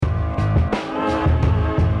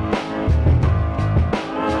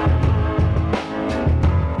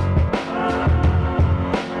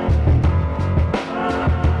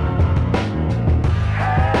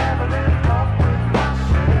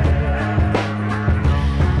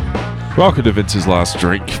Welcome to Vince's Last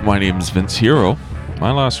Drink. My name is Vince Hero.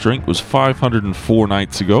 My last drink was 504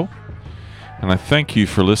 nights ago, and I thank you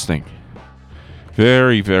for listening.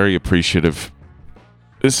 Very, very appreciative.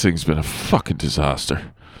 This thing's been a fucking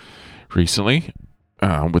disaster recently,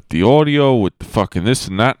 with the audio, with the fucking this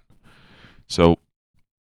and that. So,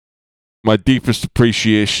 my deepest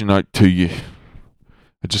appreciation out to you.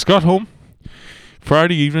 I just got home.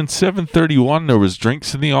 Friday evening, 7:31, there was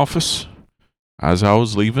drinks in the office as I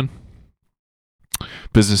was leaving.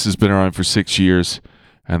 Business has been around for 6 years,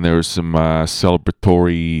 and there was some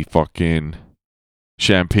celebratory fucking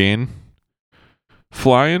champagne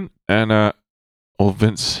flying, and old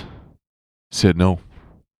Vince said no.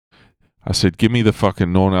 I said, give me the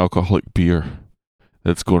fucking non-alcoholic beer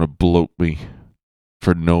that's going to bloat me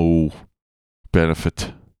for no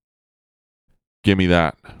benefit. Give me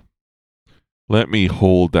that. Let me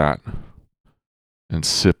hold that and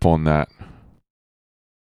sip on that.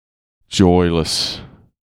 Joyless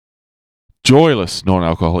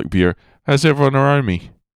non-alcoholic beer, as everyone around me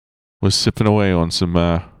was sipping away on some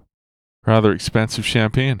rather expensive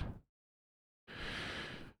champagne.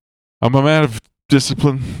 I'm a man of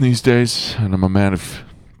discipline these days, and I'm a man of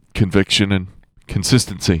conviction and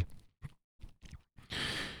consistency.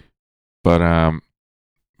 But,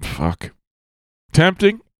 fuck.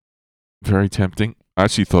 Tempting. Very tempting. I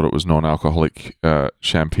actually thought it was non-alcoholic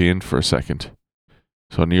champagne for a second.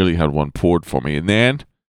 So I nearly had one poured for me. And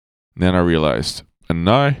then I realized. And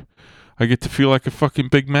now I get to feel like a fucking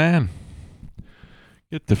big man.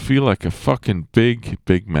 Get to feel like a fucking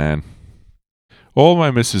big man. All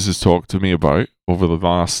my missus has talked to me about over the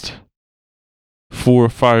last 4,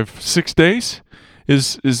 5, 6 days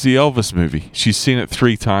is the Elvis movie. She's seen it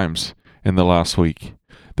 3 times in the last week.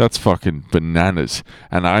 That's fucking bananas.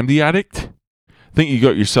 And I'm the addict? Think you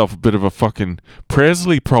got yourself a bit of a fucking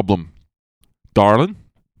Presley problem, darling.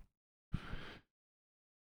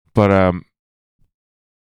 But,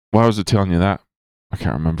 why was I telling you that? I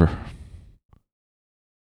can't remember.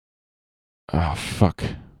 Oh, fuck.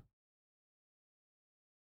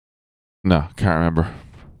 No, can't remember.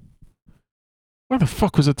 Why the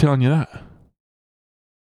fuck was I telling you that?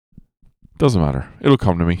 Doesn't matter. It'll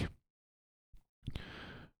come to me.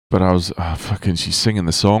 But I was, fucking, she's singing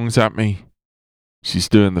the songs at me. She's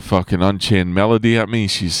doing the fucking Unchained Melody at me.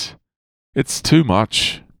 It's too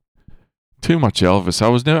much. Too much Elvis.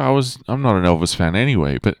 I'm not an Elvis fan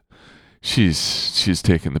anyway, but she's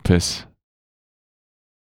taking the piss.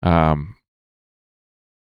 And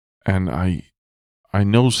I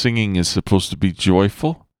know singing is supposed to be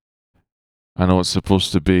joyful. I know it's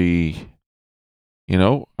supposed to be,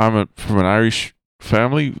 I'm from an Irish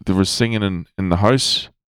family. There was singing in the house.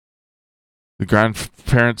 The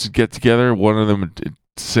grandparents would get together. One of them would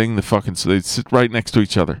sing the fucking, so they'd sit right next to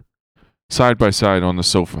each other, side by side on the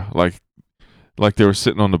sofa, like they were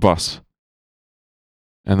sitting on the bus.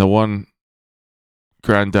 And the one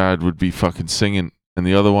granddad would be fucking singing, and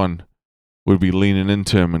the other one would be leaning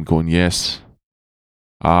into him and going, yes.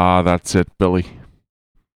 Ah, that's it, Billy.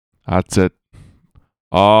 That's it.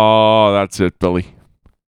 Oh, that's it, Billy.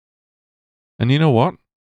 And you know what?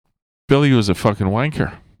 Billy was a fucking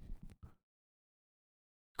wanker.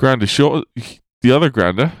 The other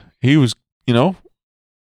Granda, he was, the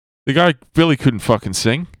guy, Billy couldn't fucking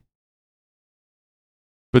sing.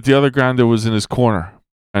 But the other Granda was in his corner,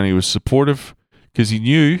 and he was supportive because he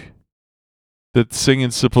knew that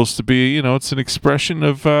singing's supposed to be, it's an expression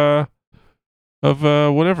of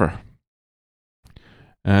whatever.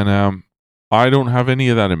 And I don't have any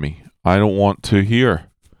of that in me. I don't want to hear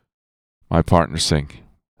my partner sing,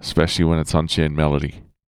 especially when it's Unchained Melody.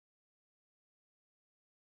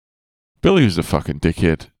 Billy was a fucking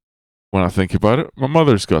dickhead when I think about it. My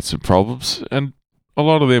mother's got some problems, and a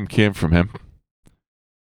lot of them came from him.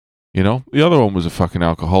 The other one was a fucking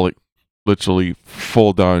alcoholic, literally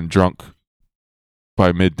fall down drunk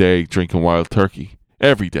by midday, drinking wild turkey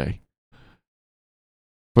every day.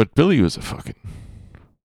 But Billy was a fucking...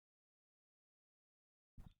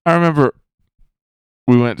 I remember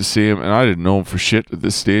we went to see him, and I didn't know him for shit at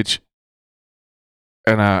this stage.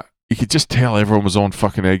 And you could just tell everyone was on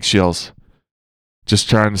fucking eggshells, just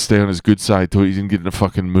trying to stay on his good side till he didn't get in a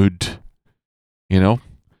fucking mood,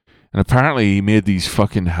 And apparently he made these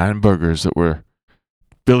fucking hamburgers that were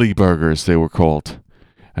Billy burgers, they were called.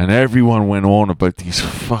 And everyone went on about these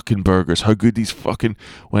fucking burgers, how good these fucking...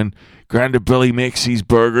 When Granda Billy makes these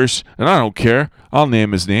burgers, and I don't care, I'll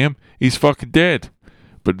name his name, he's fucking dead.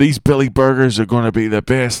 But these Billy burgers are going to be the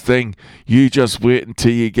best thing. You just wait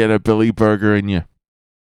until you get a Billy burger in you.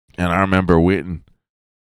 And I remember waiting,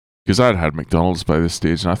 because I'd had McDonald's by this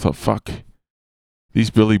stage, and I thought, fuck, these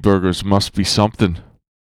Billy burgers must be something.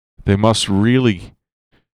 They must really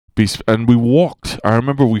be... And we walked. I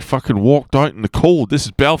remember we fucking walked out in the cold. This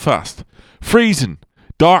is Belfast. Freezing.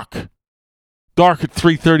 Dark. Dark at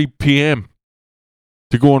 3:30 p.m.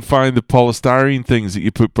 to go and find the polystyrene things that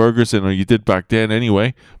you put burgers in, or you did back then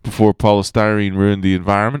anyway, before polystyrene ruined the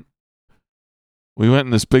environment. We went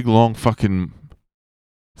in this big, long fucking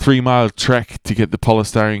 3-mile trek to get the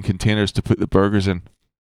polystyrene containers to put the burgers in.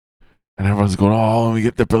 And everyone's going, oh, when we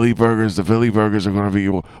get the Billy Burgers are going to be,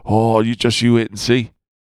 oh, you wait and see.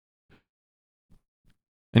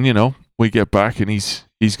 And, you know, we get back and he's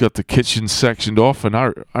got the kitchen sectioned off, and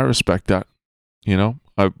I respect that. You know,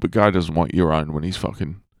 the guy doesn't want you around when he's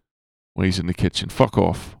in the kitchen. Fuck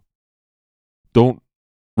off. Don't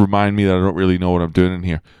remind me that I don't really know what I'm doing in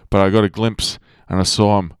here. But I got a glimpse and I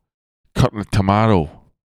saw him cutting a tomato.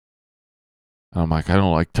 And I'm like, I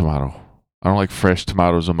don't like tomato. I don't like fresh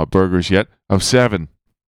tomatoes on my burgers yet. I'm 7.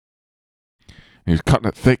 And he was cutting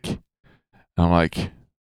it thick. And I'm like,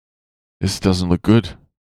 this doesn't look good.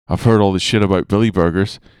 I've heard all this shit about Billy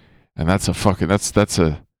Burgers, and that's a fucking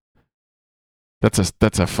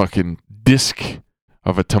fucking disc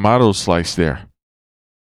of a tomato slice there.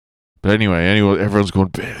 But anyway, everyone's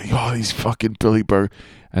going, oh, these fucking Billy Burgers.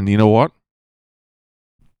 And you know what?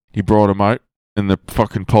 He brought them out in the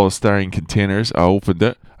fucking polystyrene containers. I opened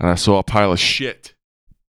it, and I saw a pile of shit.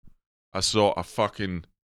 I saw a fucking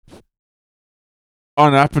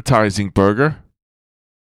unappetizing burger.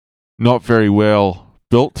 Not very well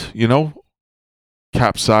built, you know.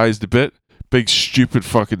 Capsized a bit. Big stupid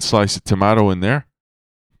fucking slice of tomato in there.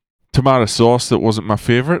 Tomato sauce that wasn't my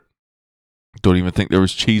favorite. Don't even think there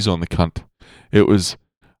was cheese on the cunt. It was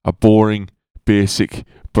a boring, basic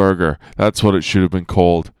burger. That's what it should have been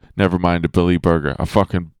called. Never mind a Billy Burger. A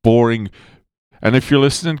fucking boring... And if you're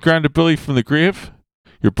listening, Granda Billy from the grave,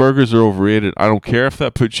 your burgers are overrated. I don't care if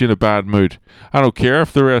that puts you in a bad mood. I don't care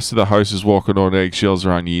if the rest of the house is walking on eggshells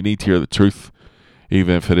around you. You need to hear the truth,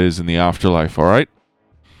 even if it is in the afterlife, alright?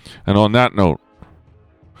 And on that note,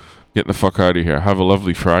 getting the fuck out of here. Have a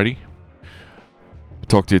lovely Friday.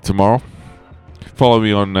 Talk to you tomorrow. Follow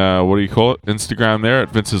me on, Instagram there at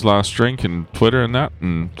Vince's Last Drink, and Twitter and that.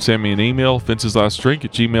 And send me an email,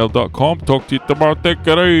 vinceslastdrink@gmail.com. Talk to you tomorrow. Take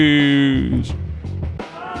it easy.